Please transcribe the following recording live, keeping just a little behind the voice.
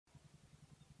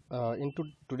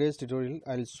Today's tutorial,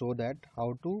 I'll show that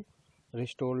how to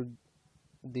restore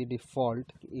the default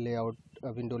layout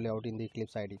window layout in the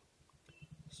Eclipse IDE.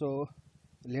 So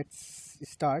let's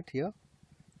start here.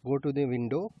 Go to the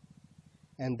window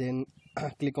and then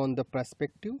click on the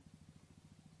perspective.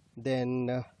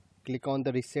 Then click on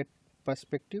the reset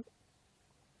perspective,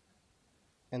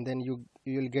 and then you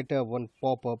will get a one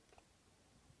pop-up,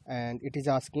 and it is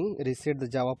asking reset the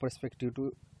Java perspective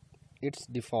to its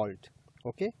default.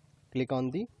 Okay, click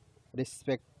on the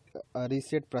reset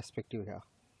perspective here,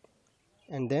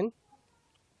 and then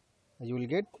you will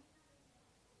get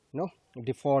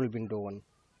default window one.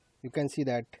 You can see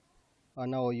that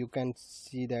now you can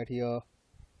see that here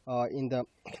in the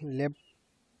left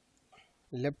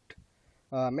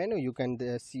menu you can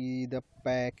see the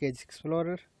package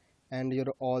explorer and your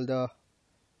all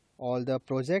the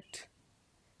project,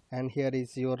 and here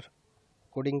is your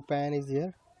coding pan is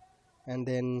here, and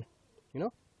then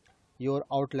your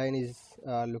outline is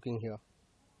looking here.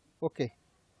 Okay,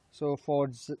 so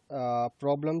for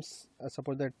problems,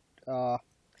 suppose that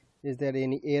is there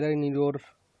any error in your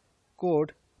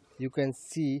code, you can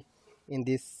see in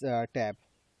this tab.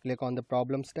 Click on the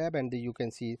problems tab, and you can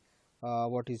see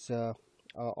what is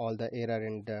all the error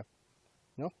and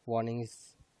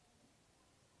warnings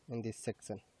in this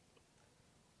section.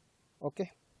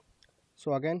 Okay,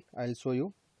 so again I'll show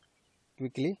you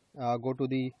quickly. Go to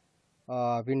the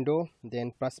window,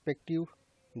 then perspective,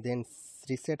 then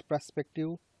reset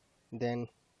perspective, then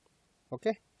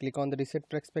click on the reset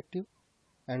perspective,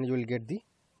 and you will get the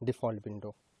default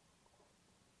window.